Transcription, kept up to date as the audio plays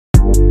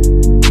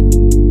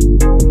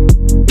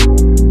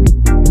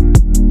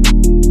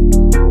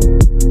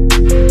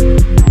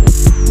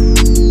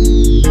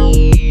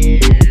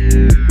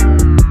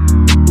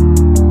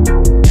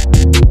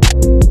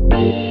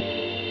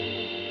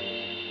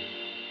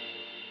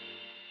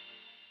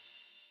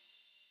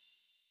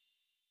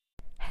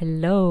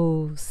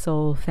Hello,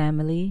 Soul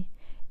family.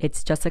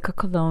 It's Jessica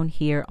Colon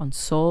here on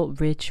Soul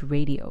Rich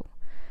Radio.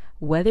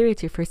 Whether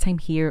it's your first time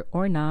here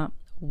or not,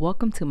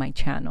 welcome to my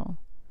channel.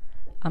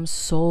 I'm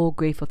so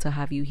grateful to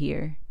have you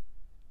here.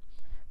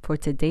 For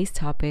today's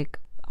topic,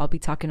 I'll be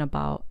talking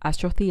about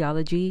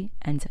astrotheology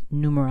and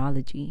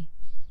numerology.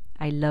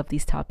 I love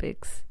these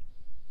topics.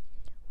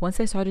 Once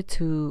I started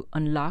to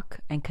unlock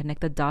and connect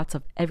the dots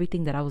of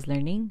everything that I was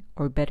learning,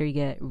 or better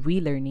yet,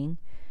 relearning,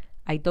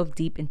 I dove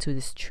deep into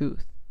this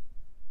truth.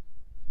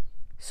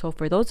 So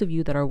for those of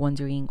you that are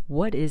wondering,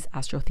 what is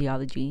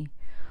astrotheology?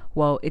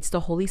 Well, it's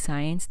the holy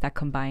science that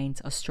combines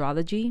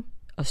astrology,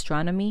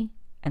 astronomy,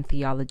 and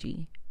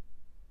theology.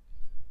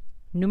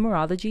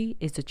 Numerology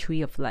is the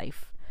tree of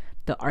life,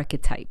 the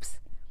archetypes,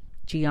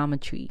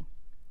 geometry,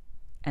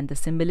 and the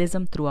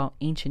symbolism throughout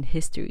ancient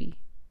history.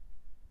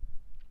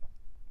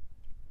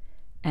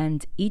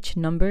 And each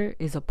number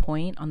is a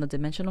point on the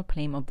dimensional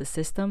plane of the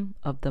system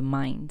of the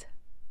mind.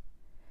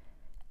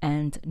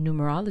 And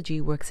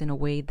numerology works in a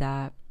way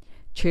that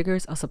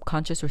triggers a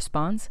subconscious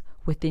response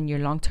within your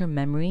long-term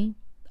memory,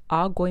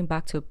 all going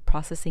back to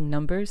processing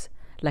numbers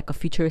like a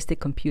futuristic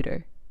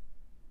computer.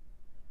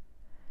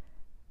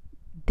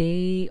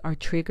 They are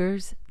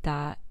triggers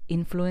that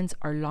influence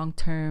our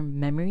long-term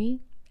memory,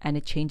 and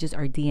it changes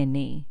our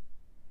DNA.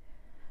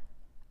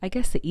 I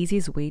guess the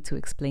easiest way to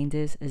explain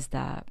this is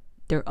that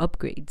they're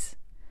upgrades,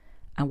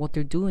 and what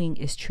they're doing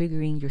is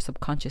triggering your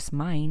subconscious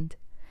mind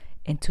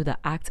into the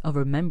act of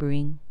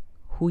remembering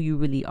who you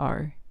really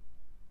are.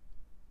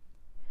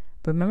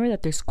 Remember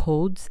that there's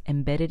codes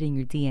embedded in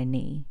your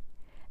DNA,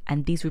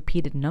 and these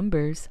repeated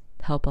numbers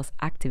help us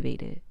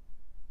activate it.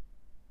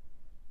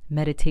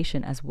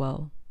 Meditation as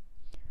well.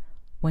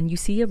 When you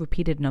see a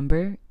repeated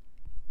number,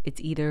 it's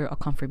either a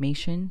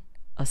confirmation,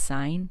 a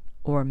sign,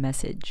 or a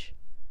message.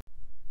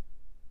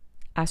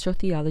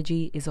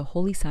 Astrotheology is a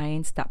holy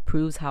science that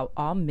proves how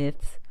all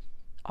myths,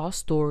 all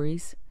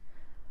stories,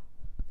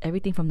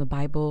 everything from the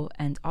Bible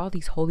and all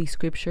these holy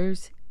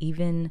scriptures,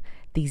 even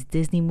these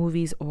Disney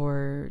movies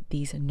or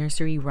these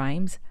nursery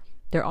rhymes,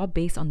 they're all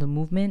based on the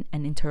movement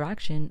and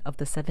interaction of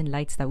the 7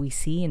 lights that we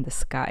see in the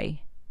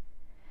sky.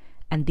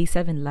 And these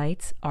 7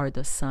 lights are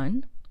the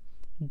sun,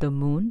 the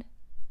moon,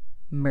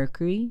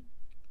 Mercury,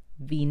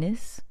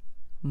 Venus,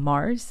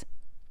 Mars,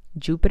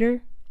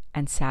 Jupiter,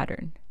 and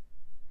Saturn.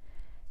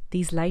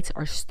 These lights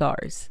are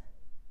stars.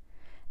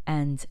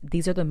 And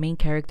these are the main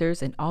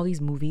characters in all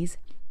these movies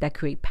that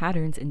create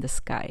patterns in the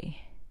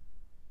sky.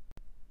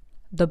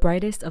 The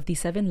brightest of these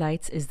 7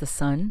 lights is the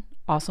sun,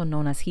 also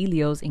known as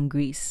Helios in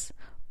Greece,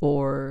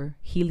 or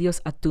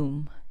Helios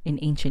Atum in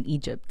ancient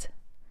Egypt.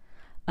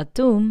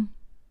 Atum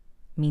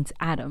means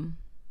atom,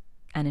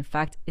 and in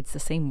fact, it's the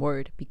same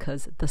word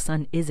because the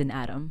sun is an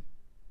atom.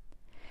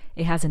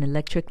 It has an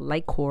electric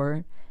light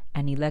core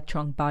and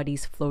electron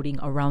bodies floating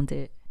around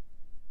it.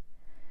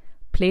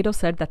 Plato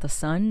said that the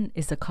sun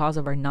is the cause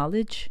of our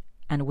knowledge,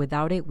 and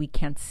without it, we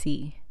can't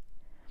see.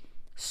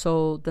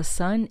 So the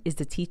sun is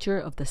the teacher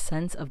of the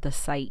sense of the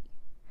sight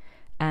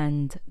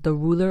and the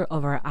ruler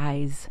of our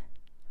eyes.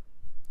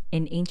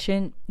 In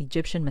ancient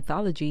Egyptian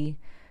mythology,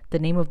 the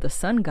name of the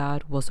sun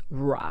god was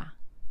Ra.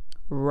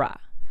 Ra,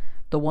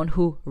 the one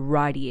who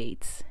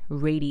radiates.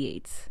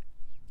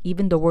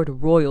 Even the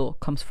word royal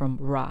comes from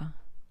Ra.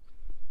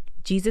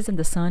 Jesus and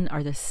the sun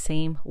are the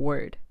same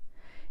word.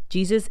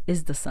 Jesus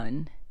is the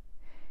sun.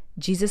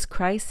 Jesus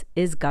Christ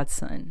is God's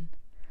son.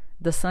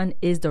 The sun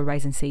is the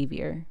risen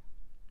savior.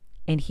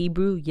 In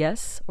Hebrew,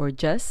 yes or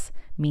jes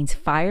means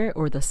fire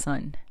or the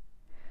sun.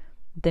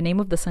 The name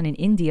of the sun in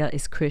India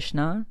is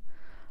Krishna,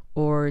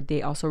 or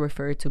they also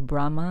refer to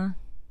Brahma,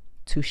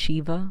 to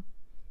Shiva.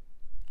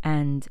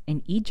 And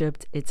in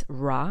Egypt, it's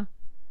Ra,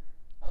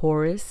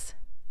 Horus,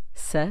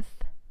 Seth,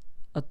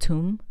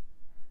 Atum,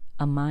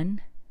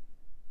 Aman.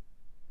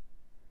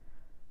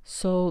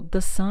 So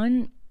the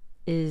sun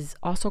is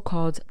also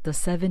called the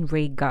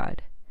 7-rayed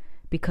God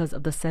because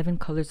of the 7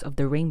 colors of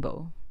the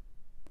rainbow.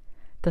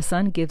 The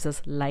sun gives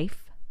us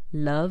life,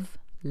 love,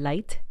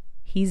 light.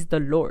 He's the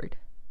Lord.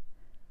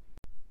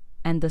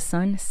 And the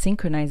sun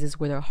synchronizes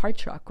with our heart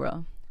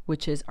chakra,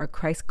 which is our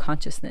Christ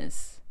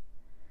consciousness,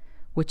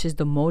 which is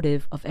the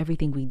motive of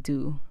everything we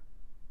do.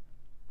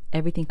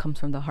 Everything comes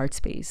from the heart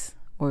space,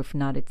 or if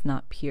not, it's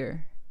not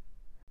pure.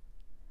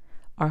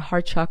 Our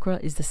heart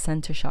chakra is the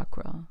center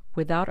chakra.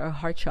 Without our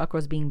heart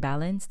chakras being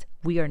balanced,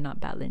 we are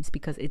not balanced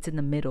because it's in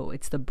the middle,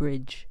 it's the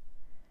bridge.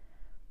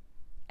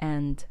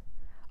 And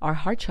our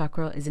heart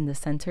chakra is in the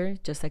center,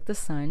 just like the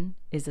sun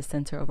is the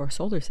center of our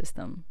solar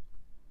system.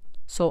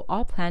 So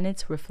all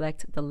planets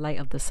reflect the light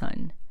of the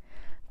sun.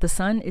 The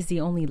sun is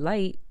the only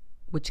light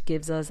which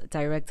gives us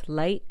direct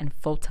light and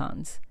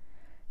photons.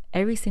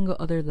 Every single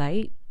other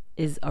light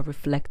is a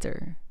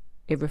reflector.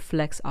 It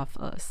reflects off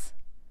us.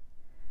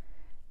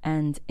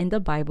 And in the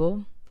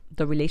Bible,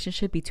 the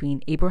relationship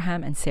between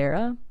Abraham and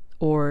Sarah,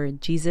 or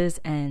Jesus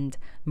and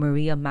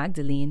Maria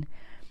Magdalene,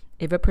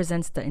 it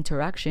represents the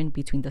interaction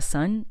between the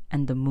sun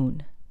and the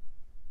moon.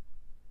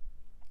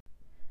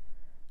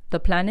 The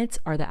planets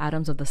are the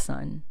atoms of the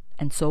sun,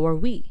 and so are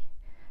we.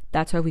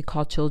 That's why we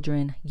call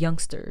children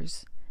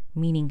youngsters,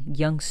 meaning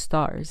young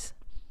stars.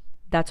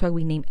 That's why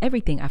we name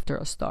everything after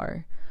a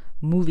star: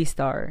 movie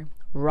star,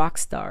 rock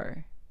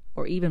star,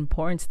 or even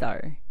porn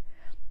star.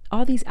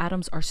 All these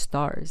atoms are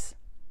stars.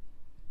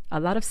 A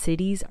lot of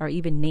cities are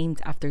even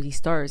named after these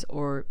stars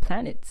or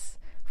planets.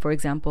 For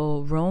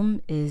example,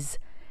 Rome is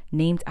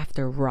named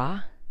after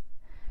Ra.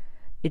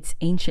 Its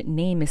ancient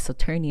name is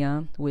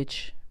Saturnia,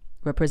 which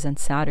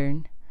represents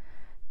Saturn.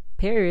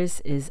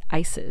 Paris is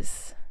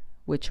Isis,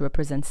 which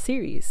represents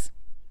Ceres.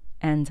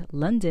 And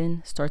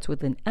London starts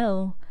with an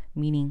L,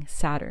 meaning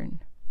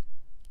Saturn.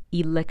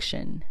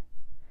 Election,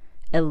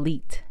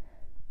 elite,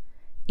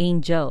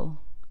 angel,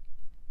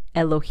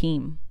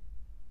 Elohim.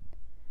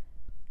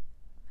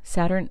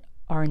 Saturn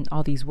are in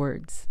all these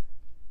words.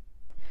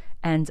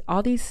 And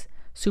all these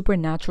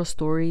supernatural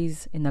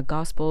stories in the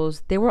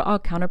Gospels, they were all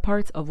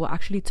counterparts of what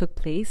actually took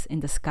place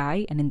in the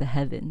sky and in the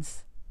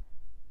heavens.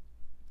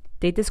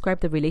 They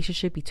describe the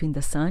relationship between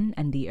the sun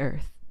and the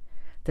earth,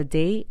 the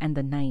day and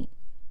the night,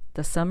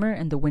 the summer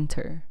and the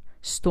winter,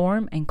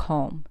 storm and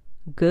calm,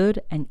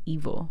 good and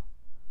evil.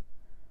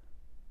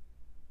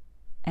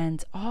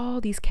 And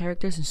all these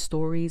characters and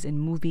stories and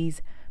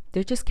movies,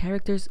 they're just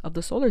characters of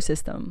the solar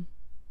system.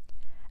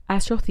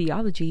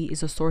 Astrotheology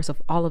is the source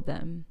of all of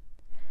them.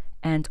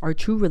 And our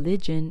true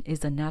religion is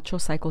the natural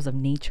cycles of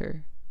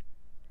nature.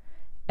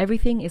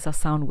 Everything is a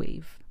sound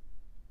wave.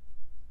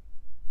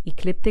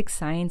 Ecliptic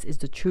science is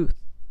the truth.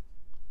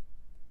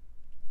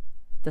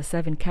 The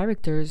 7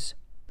 characters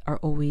are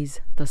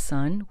always the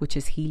sun, which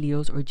is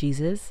Helios or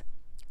Jesus,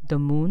 the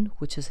moon,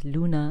 which is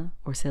Luna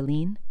or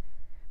Selene,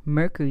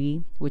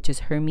 Mercury, which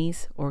is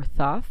Hermes or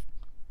Thoth,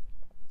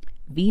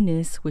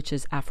 Venus, which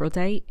is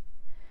Aphrodite,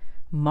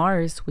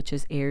 Mars, which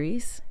is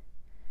Aries,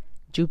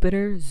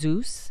 Jupiter,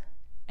 Zeus,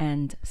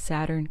 and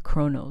Saturn,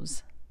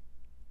 Kronos.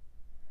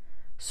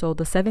 So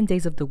the 7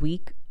 days of the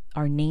week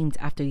are named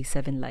after these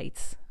 7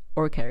 lights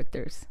or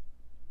characters.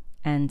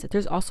 And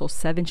there's also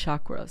 7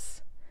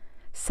 chakras,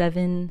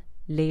 7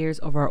 layers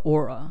of our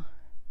aura,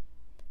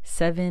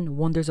 7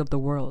 wonders of the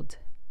world,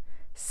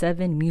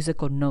 7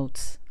 musical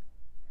notes.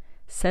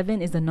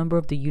 7 is the number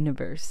of the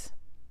universe.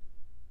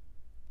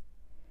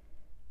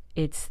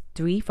 It's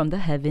 3 from the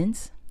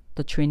heavens,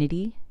 the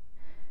Trinity,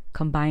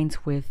 combined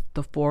with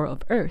the 4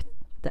 of earth,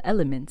 the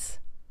elements.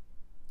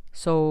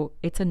 So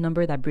it's a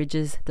number that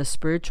bridges the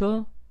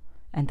spiritual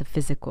and the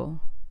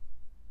physical,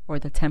 or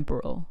the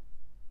temporal.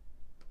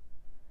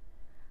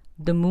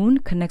 The moon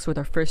connects with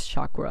our first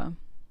chakra.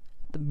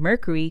 The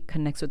Mercury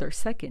connects with our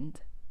second.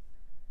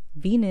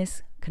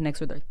 Venus connects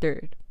with our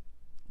third.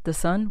 The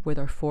sun with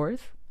our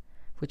fourth,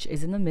 which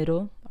is in the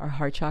middle, our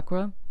heart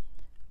chakra.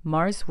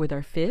 Mars with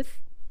our fifth.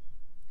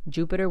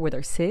 Jupiter with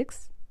our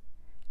sixth.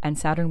 And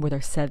Saturn with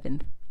our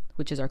seventh,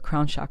 which is our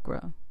crown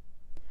chakra.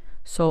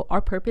 So our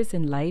purpose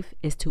in life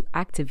is to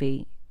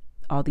activate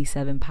all these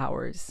 7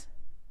 powers.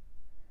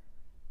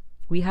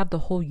 We have the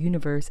whole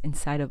universe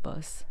inside of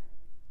us.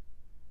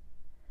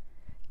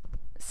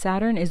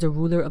 Saturn is the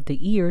ruler of the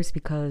ears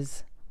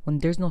because when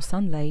there's no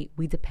sunlight,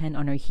 we depend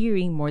on our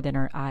hearing more than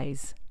our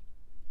eyes.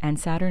 And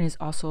Saturn is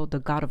also the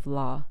god of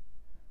law.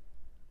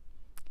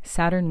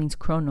 Saturn means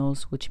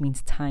chronos, which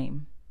means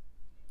time.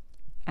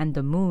 And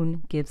the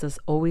moon gives us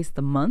always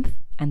the month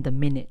and the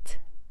minute.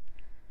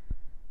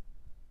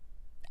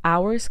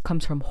 Hours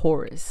comes from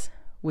Horus,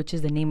 which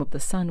is the name of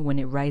the sun when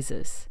it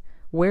rises.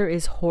 Where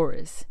is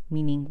Horus?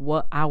 Meaning,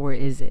 what hour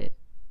is it?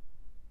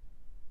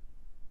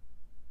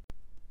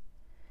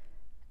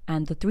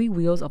 And the 3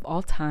 wheels of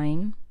all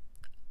time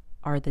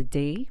are the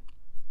day,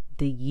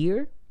 the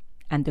year,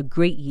 and the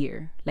great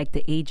year, like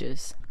the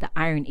ages, the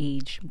Iron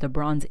Age, the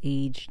Bronze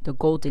Age, the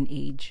Golden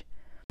Age.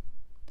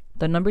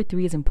 The number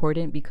 3 is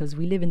important because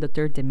we live in the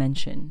 3rd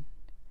dimension.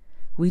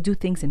 We do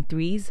things in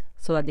 3s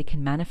so that they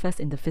can manifest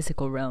in the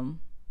physical realm.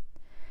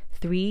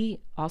 3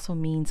 also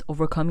means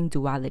overcoming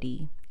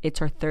duality. It's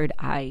our 3rd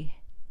eye.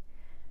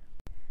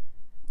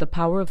 The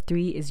power of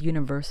 3 is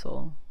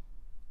universal,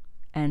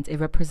 and it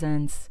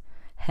represents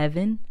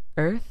heaven,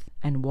 earth,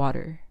 and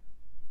water.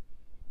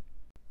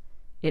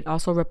 It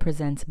also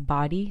represents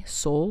body,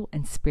 soul,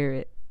 and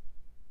spirit.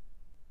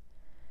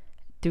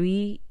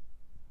 3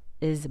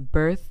 is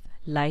birth,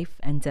 life,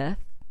 and death.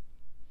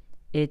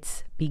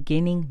 It's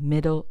beginning,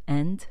 middle,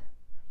 end.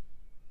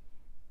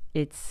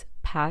 It's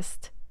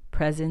past,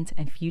 present,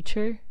 and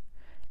future.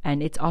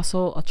 And it's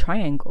also a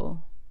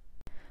triangle.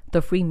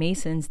 The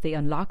Freemasons, they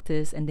unlocked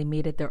this and they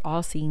made it their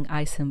all-seeing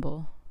eye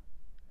symbol.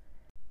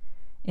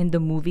 In the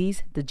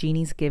movies, the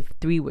genies give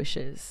 3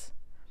 wishes.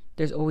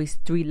 There's always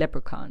 3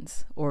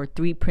 leprechauns, or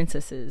 3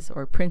 princesses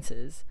or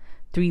princes,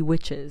 3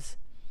 witches,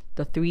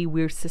 the 3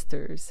 weird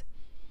sisters.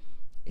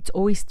 It's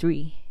always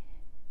 3.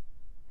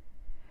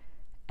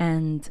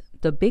 And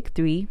the big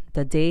 3,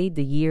 the day,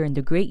 the year, and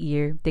the great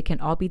year, they can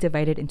all be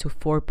divided into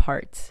 4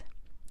 parts.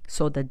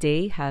 So the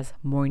day has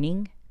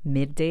morning,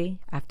 midday,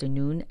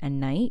 afternoon, and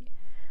night.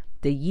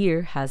 The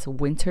year has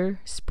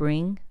winter,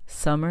 spring,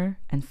 summer,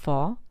 and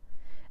fall.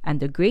 And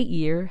the great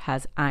year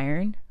has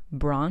iron,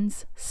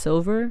 bronze,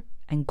 silver,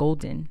 and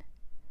golden.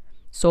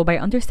 So by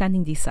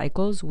understanding these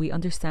cycles, we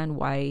understand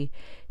why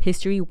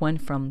history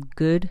went from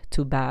good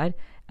to bad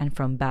and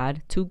from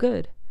bad to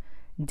good,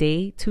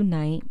 day to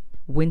night,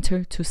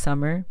 winter to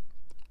summer,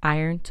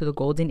 iron to the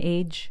golden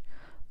age.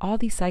 All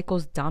these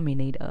cycles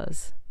dominate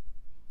us.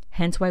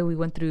 Hence why we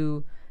went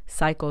through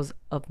cycles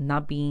of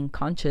not being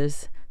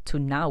conscious to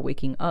now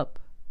waking up.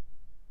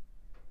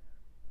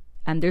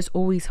 And there's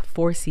always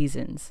 4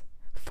 seasons,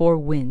 4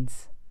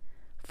 winds,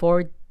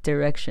 4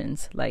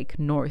 directions like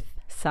north,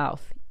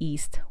 south,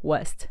 east,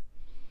 west.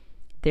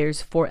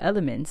 There's 4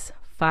 elements: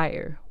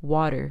 fire,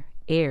 water,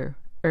 air,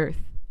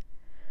 earth.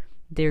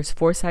 There's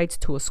 4 sides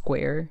to a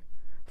square,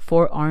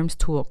 4 arms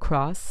to a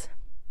cross,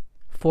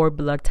 4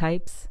 blood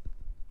types.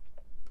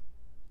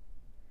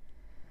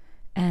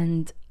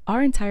 And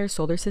our entire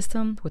solar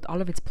system, with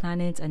all of its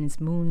planets and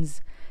its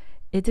moons,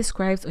 it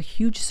describes a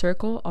huge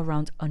circle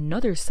around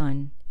another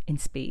sun in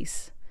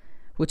space,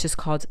 which is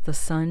called the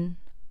Sun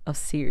of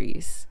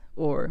Sirius,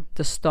 or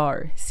the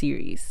Star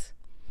Sirius.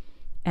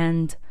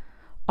 And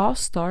all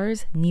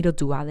stars need a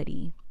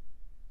duality.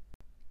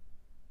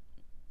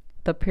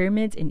 The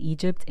pyramids in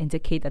Egypt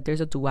indicate that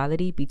there's a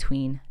duality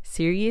between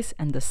Sirius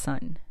and the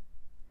sun.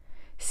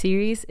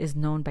 Sirius is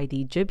known by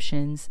the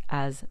Egyptians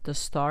as the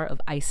star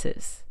of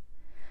Isis.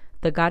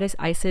 The goddess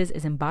Isis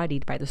is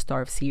embodied by the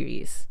star of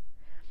Sirius,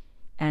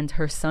 and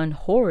her son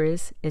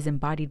Horus is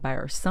embodied by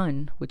our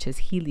sun, which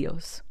is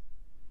Helios.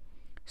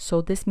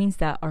 So this means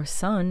that our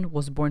sun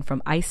was born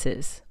from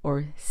Isis,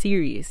 or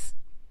Sirius,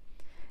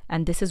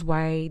 and this is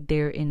why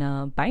they're in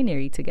a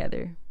binary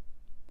together.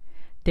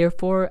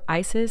 Therefore,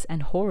 Isis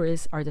and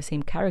Horus are the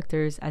same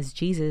characters as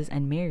Jesus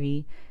and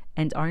Mary,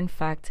 and are in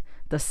fact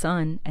the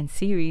sun and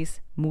Sirius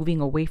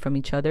moving away from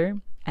each other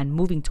and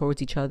moving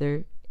towards each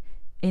other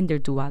in their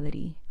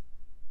duality,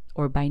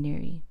 or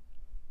binary.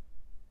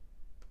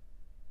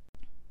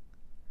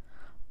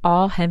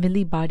 All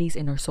heavenly bodies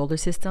in our solar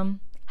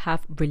system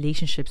have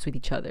relationships with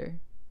each other.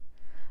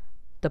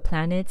 The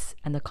planets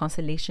and the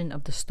constellation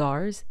of the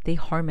stars, they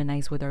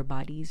harmonize with our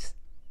bodies.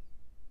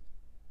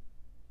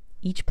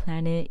 Each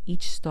planet,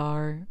 each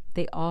star,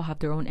 they all have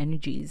their own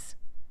energies,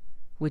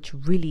 which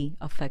really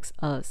affects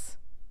us.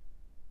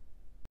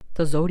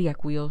 The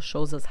zodiac wheel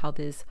shows us how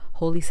this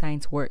holy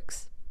science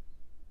works.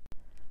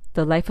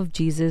 The life of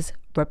Jesus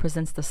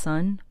represents the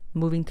sun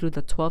moving through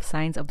the 12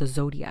 signs of the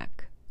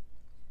zodiac.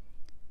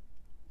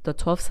 The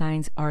 12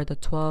 signs are the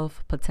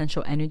 12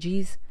 potential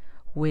energies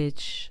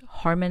which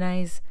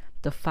harmonize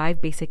the 5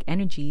 basic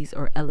energies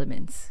or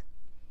elements.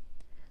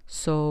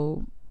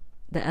 So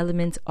the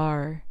elements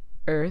are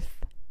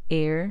earth,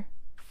 air,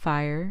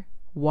 fire,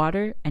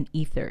 water, and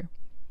ether.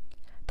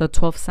 The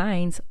 12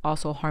 signs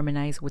also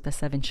harmonize with the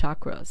 7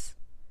 chakras.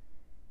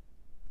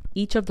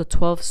 Each of the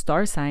 12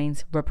 star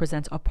signs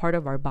represents a part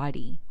of our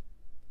body.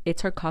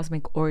 It's our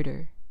cosmic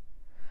order.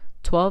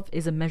 12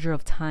 is a measure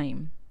of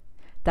time.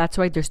 That's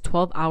why there's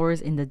 12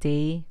 hours in the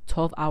day,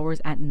 12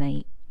 hours at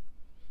night.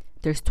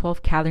 There's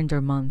 12 calendar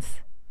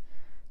months,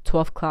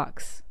 12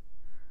 clocks.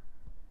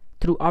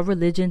 Through our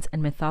religions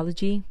and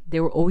mythology,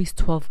 there were always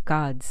 12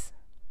 gods,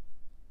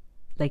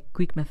 like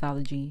Greek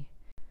mythology.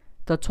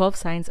 The 12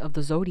 signs of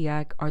the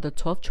zodiac are the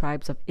 12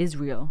 tribes of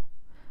Israel,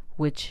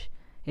 which,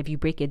 if you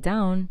break it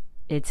down,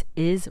 it's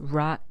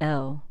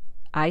Israel,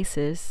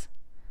 Isis,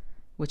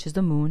 which is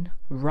the moon,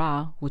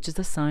 Ra, which is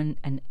the sun,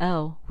 and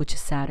El, which is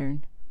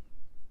Saturn.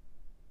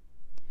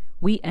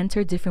 We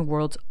enter different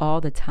worlds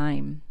all the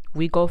time.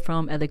 We go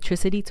from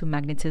electricity to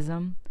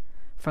magnetism,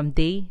 from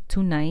day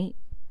to night,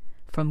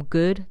 from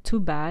good to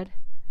bad,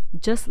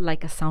 just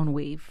like a sound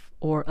wave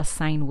or a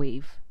sine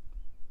wave.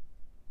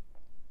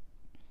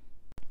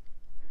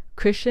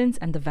 Christians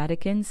and the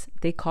Vaticans,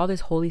 they call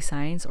this holy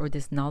science or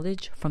this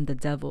knowledge from the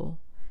devil,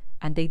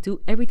 and they do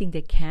everything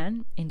they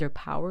can in their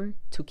power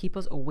to keep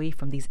us away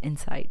from these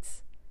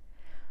insights.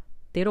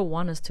 They don't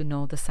want us to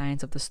know the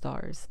science of the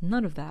stars,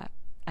 none of that.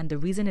 And the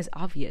reason is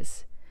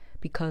obvious,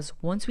 because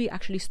once we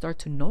actually start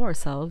to know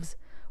ourselves,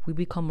 we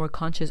become more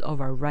conscious of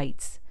our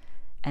rights,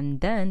 and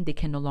then they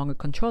can no longer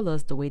control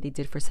us the way they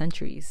did for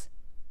centuries.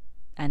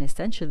 And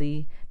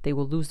essentially, they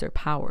will lose their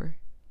power.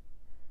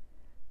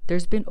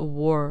 There's been a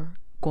war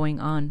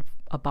going on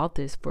about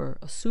this for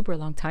a super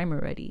long time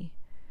already,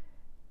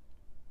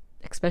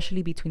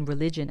 especially between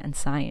religion and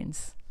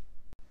science.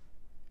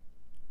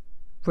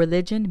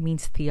 Religion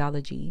means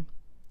theology,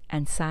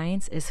 and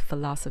science is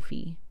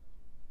philosophy.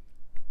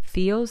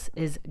 Theos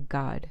is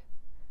God,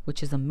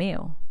 which is a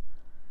male.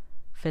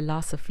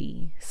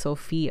 Philosophy,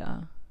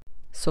 Sophia.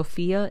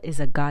 Sophia is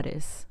a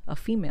goddess, a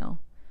female.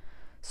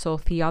 So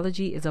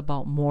theology is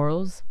about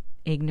morals,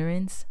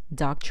 ignorance,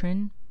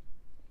 doctrine,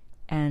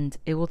 and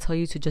it will tell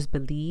you to just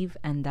believe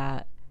and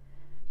that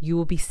you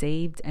will be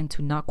saved and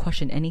to not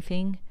question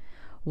anything.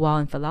 While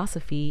in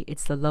philosophy,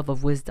 it's the love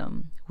of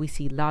wisdom. We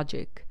see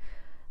logic,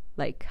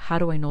 like how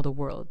do I know the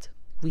world?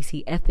 We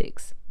see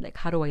ethics, like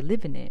how do I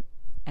live in it?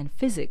 And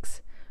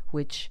physics,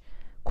 which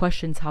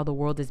questions how the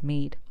world is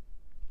made.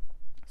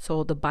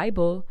 So the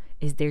Bible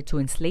is there to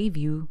enslave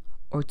you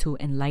or to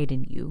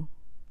enlighten you.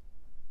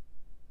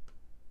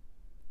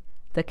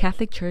 The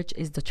Catholic Church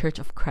is the Church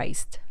of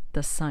Christ,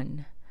 the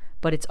Son,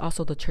 but it's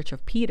also the Church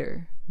of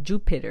Peter,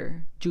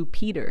 Jupiter,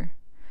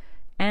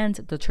 and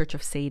the Church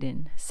of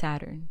Satan,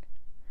 Saturn.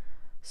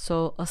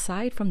 So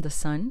aside from the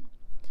Sun,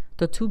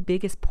 the two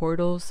biggest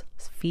portals,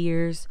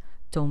 spheres,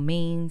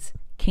 domains,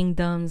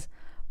 kingdoms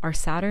are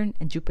Saturn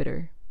and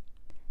Jupiter.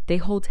 They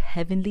hold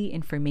heavenly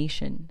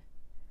information.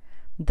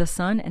 The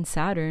Sun and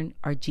Saturn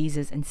are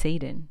Jesus and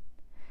Satan,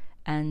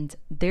 and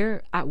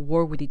they're at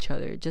war with each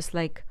other, just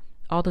like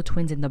all the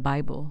twins in the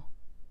Bible.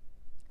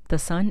 The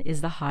Sun is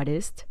the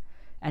hottest,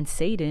 and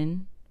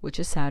Satan, which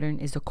is Saturn,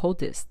 is the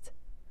coldest.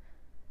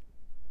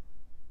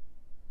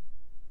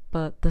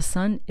 But the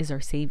Sun is our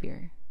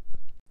savior.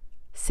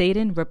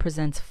 Satan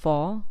represents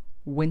fall,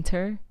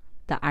 winter,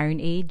 the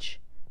Iron Age,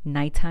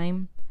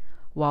 nighttime,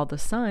 while the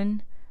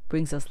Sun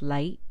brings us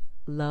light,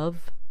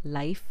 love,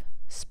 life,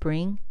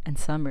 spring, and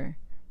summer.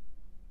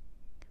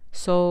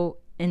 So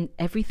in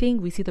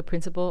everything, we see the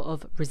principle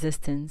of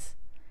resistance,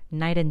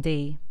 night and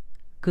day,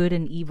 good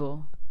and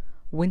evil,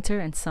 winter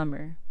and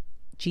summer,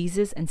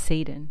 Jesus and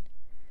Satan,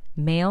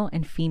 male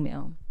and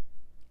female,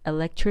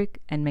 electric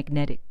and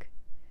magnetic.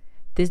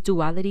 This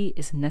duality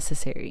is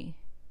necessary.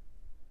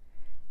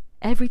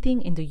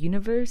 Everything in the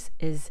universe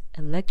is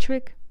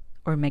electric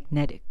or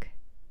magnetic.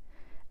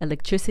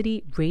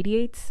 Electricity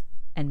radiates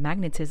and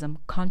magnetism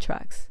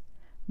contracts.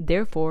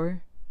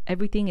 Therefore,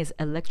 everything is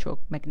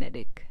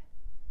electromagnetic.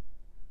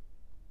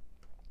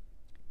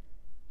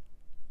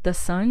 The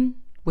Sun,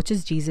 which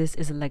is Jesus,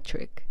 is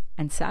electric,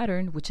 and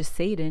Saturn, which is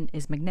Satan,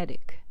 is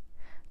magnetic.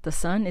 The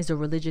Sun is the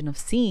religion of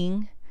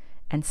seeing,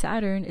 and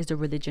Saturn is the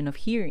religion of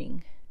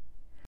hearing.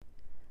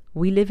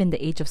 We live in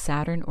the age of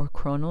Saturn or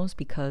Chronos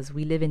because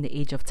we live in the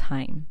age of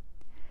time.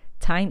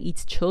 Time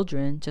eats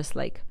children just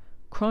like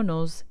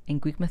Chronos in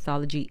Greek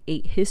mythology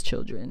ate his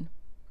children.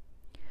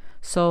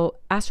 So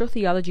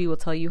astrotheology will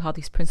tell you how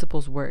these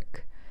principles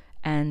work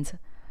and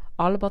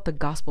all about the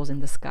gospels in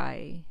the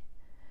sky,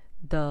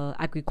 the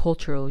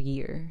agricultural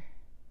year,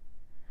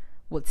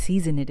 what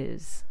season it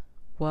is,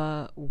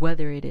 what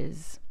weather it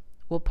is,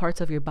 what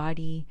parts of your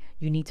body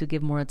you need to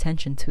give more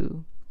attention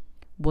to,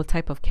 what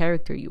type of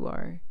character you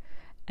are,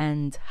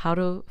 and how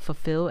to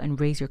fulfill and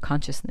raise your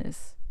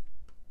consciousness.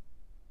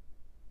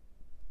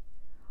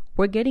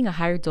 We're getting a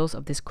higher dose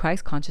of this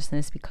Christ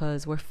consciousness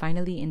because we're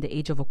finally in the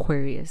age of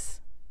Aquarius.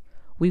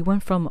 We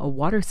went from a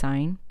water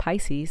sign,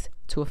 Pisces,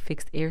 to a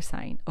fixed air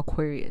sign,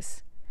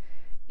 Aquarius.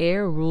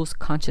 Air rules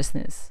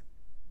consciousness.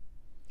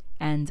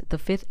 And the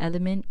fifth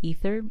element,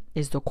 ether,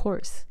 is the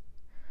course.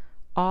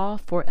 All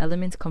four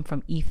elements come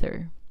from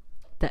ether.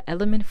 The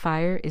element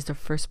fire is the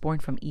firstborn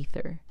from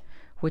ether,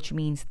 which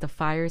means the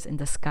fires in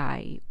the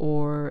sky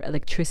or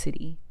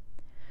electricity.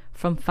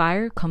 From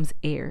fire comes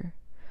air.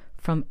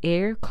 From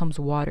air comes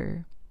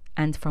water.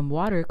 And from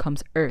water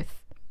comes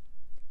earth.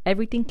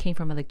 Everything came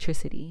from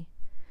electricity.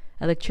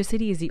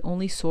 Electricity is the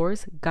only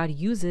source God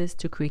uses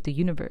to create the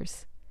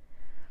universe.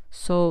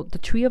 So the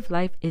tree of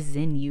life is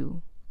in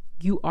you.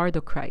 You are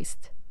the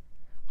Christ.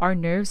 Our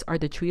nerves are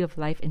the tree of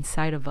life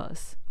inside of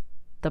us,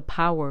 the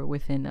power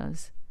within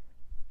us.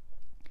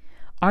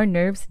 Our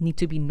nerves need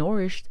to be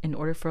nourished in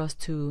order for us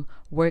to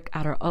work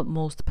at our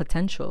utmost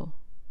potential.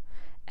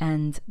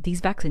 And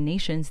these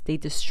vaccinations, they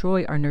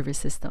destroy our nervous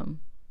system.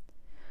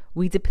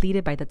 We deplete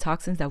it by the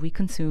toxins that we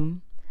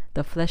consume,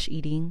 the flesh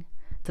eating,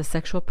 the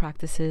sexual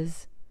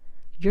practices.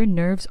 Your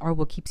nerves are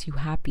what keeps you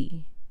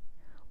happy,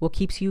 what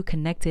keeps you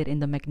connected in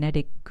the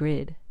magnetic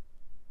grid.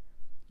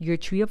 Your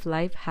tree of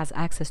life has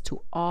access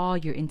to all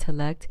your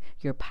intellect,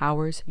 your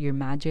powers, your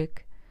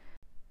magic.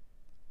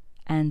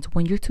 And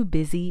when you're too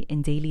busy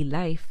in daily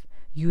life,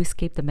 you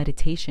escape the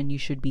meditation you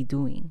should be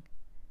doing.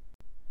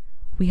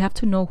 We have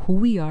to know who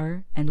we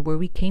are and where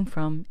we came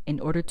from in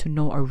order to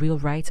know our real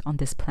rights on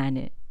this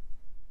planet.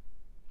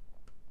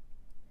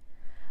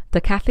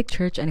 The Catholic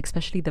Church, and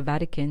especially the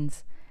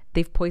Vaticans,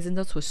 they've poisoned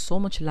us with so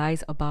much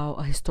lies about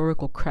a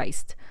historical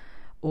Christ,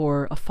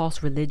 or a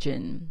false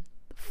religion,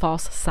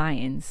 false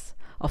science,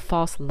 a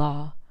false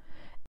law.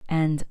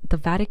 And the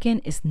Vatican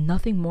is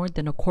nothing more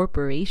than a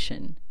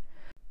corporation.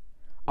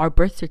 Our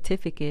birth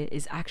certificate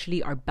is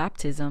actually our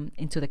baptism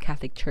into the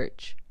Catholic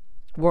Church.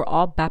 We're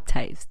all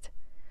baptized.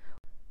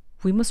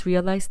 We must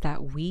realize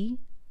that we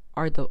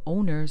are the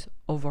owners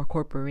of our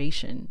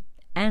corporation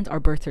and our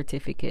birth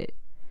certificate.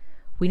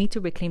 We need to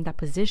reclaim that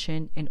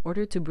position in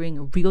order to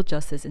bring real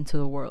justice into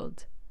the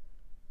world.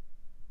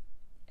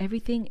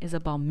 Everything is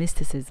about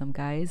mysticism,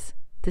 guys.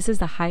 This is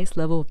the highest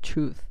level of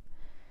truth.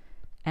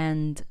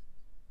 And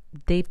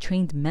they've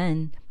trained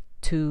men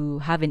to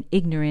have an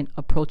ignorant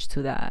approach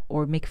to that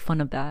or make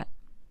fun of that.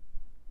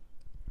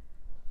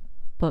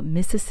 But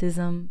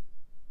mysticism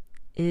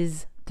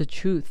is the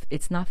truth.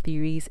 It's not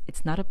theories.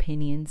 It's not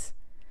opinions.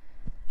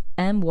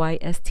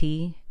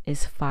 MYST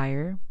is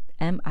fire.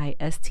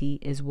 MIST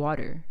is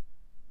water.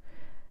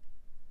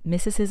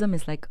 Mysticism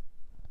is like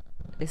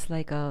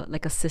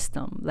a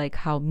system, like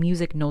how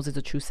music knows it's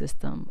a true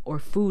system, or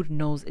food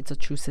knows it's a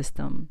true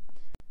system.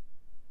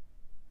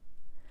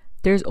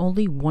 There's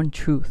only one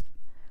truth.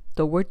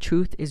 The word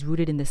truth is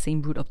rooted in the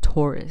same root of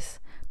Taurus.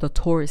 the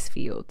Taurus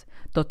field,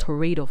 the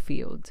toroidal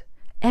field.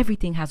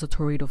 Everything has a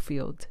toroidal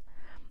field.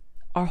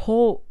 Our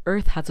whole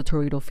earth has a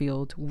toroidal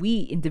field.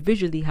 We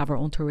individually have our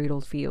own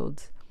toroidal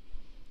field.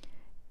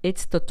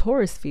 It's the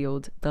Taurus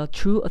field, the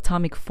true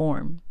atomic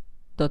form,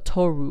 the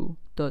Toru,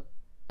 the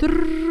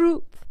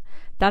truth.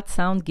 That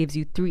sound gives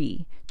you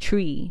three,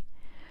 tree,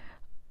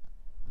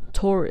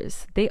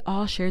 Taurus. They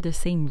all share the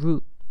same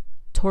root.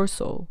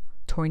 Torso,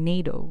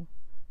 tornado,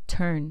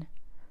 turn,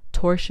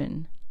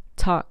 torsion,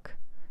 tuck,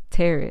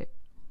 tear it.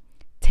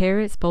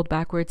 Tear it spelled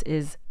backwards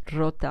is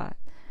rota.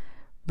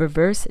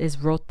 Reverse is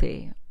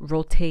rote,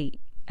 rotate.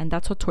 And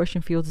that's what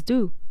torsion fields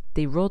do.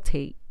 They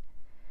rotate.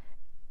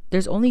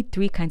 There's only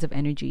three kinds of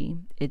energy.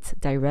 It's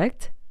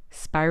direct,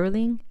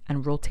 spiraling,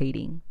 and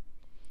rotating.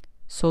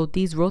 So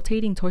these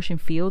rotating torsion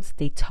fields,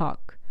 they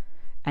talk.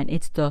 And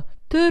it's the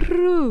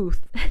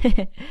truth,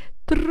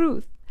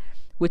 truth,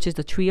 which is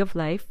the tree of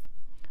life,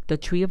 the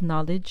tree of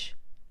knowledge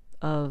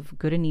of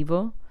good and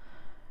evil.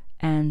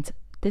 And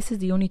this is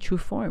the only true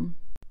form.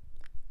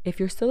 If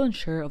you're still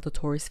unsure of the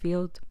Taurus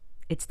field,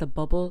 it's the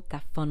bubble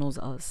that funnels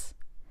us.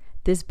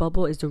 This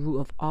bubble is the root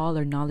of all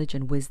our knowledge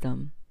and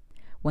wisdom.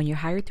 When your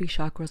higher three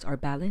chakras are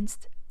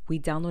balanced, we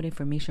download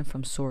information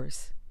from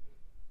source.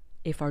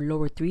 If our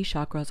lower three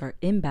chakras are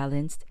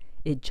imbalanced,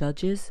 it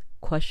judges,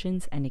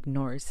 questions, and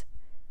ignores.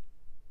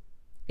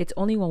 It's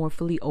only when we're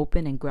fully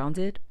open and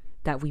grounded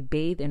that we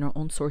bathe in our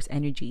own source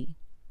energy,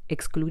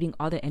 excluding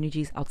all the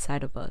energies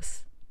outside of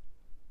us.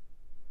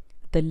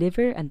 The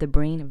liver and the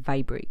brain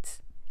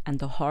vibrates, and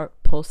the heart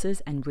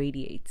pulses and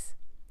radiates.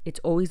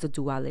 It's always the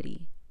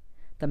duality,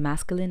 the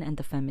masculine and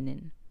the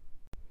feminine.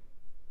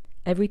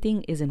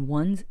 Everything is in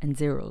ones and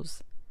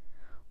zeros.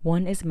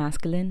 1 is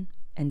masculine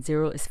and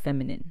 0 is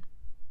feminine.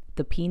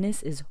 The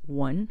penis is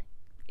 1.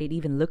 It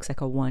even looks like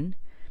a 1.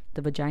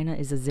 The vagina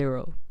is a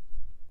 0.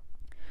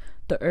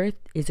 The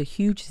earth is a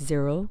huge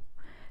 0,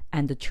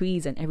 and the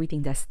trees and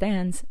everything that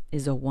stands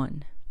is a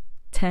 1.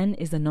 10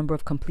 is the number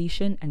of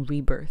completion and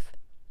rebirth.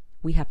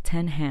 We have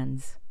 10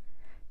 hands.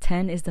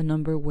 10 is the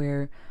number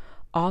where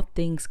all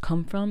things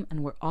come from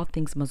and where all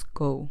things must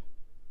go.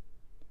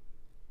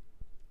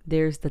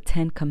 There's the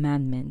 10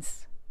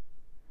 commandments,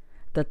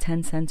 the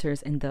 10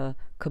 centers in the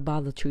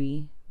Kabbalah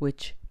tree,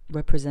 which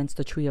represents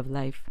the tree of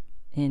life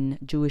in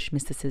Jewish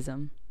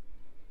mysticism.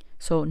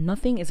 So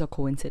nothing is a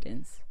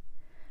coincidence.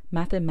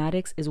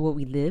 Mathematics is what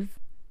we live,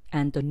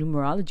 and the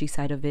numerology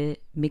side of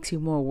it makes you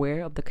more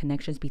aware of the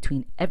connections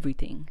between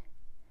everything.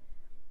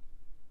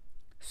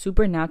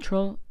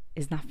 Supernatural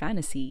is not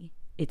fantasy,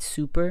 it's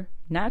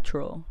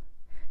supernatural.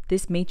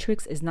 This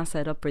matrix is not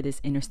set up for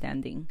this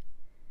understanding.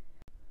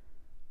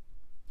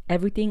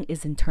 Everything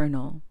is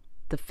internal.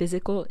 The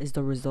physical is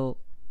the result.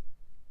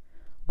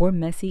 We're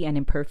messy and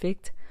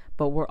imperfect,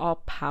 but we're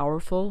all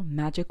powerful,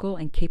 magical,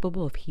 and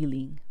capable of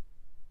healing.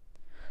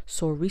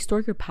 So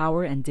restore your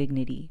power and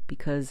dignity,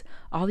 because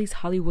all these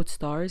Hollywood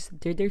stars,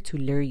 they're there to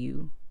lure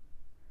you.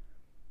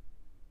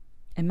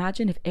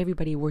 Imagine if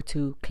everybody were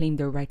to claim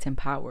their rights and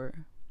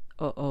power.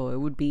 It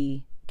would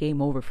be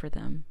game over for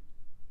them.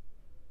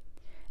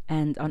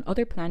 And on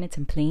other planets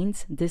and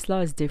planes, this law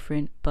is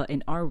different, but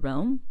in our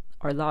realm,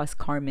 our law is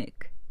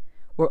karmic.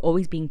 We're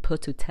always being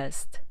put to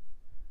test.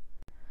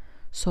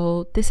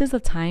 So this is a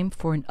time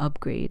for an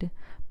upgrade,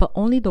 but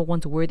only the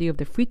ones worthy of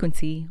the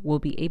frequency will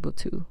be able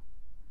to.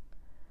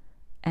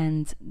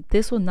 And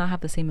this will not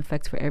have the same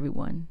effects for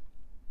everyone.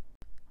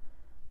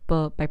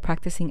 But by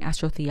practicing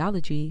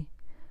astrotheology,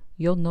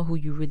 you'll know who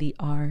you really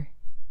are.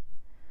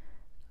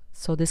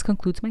 So this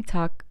concludes my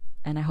talk,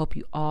 and I hope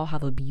you all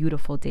have a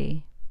beautiful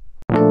day.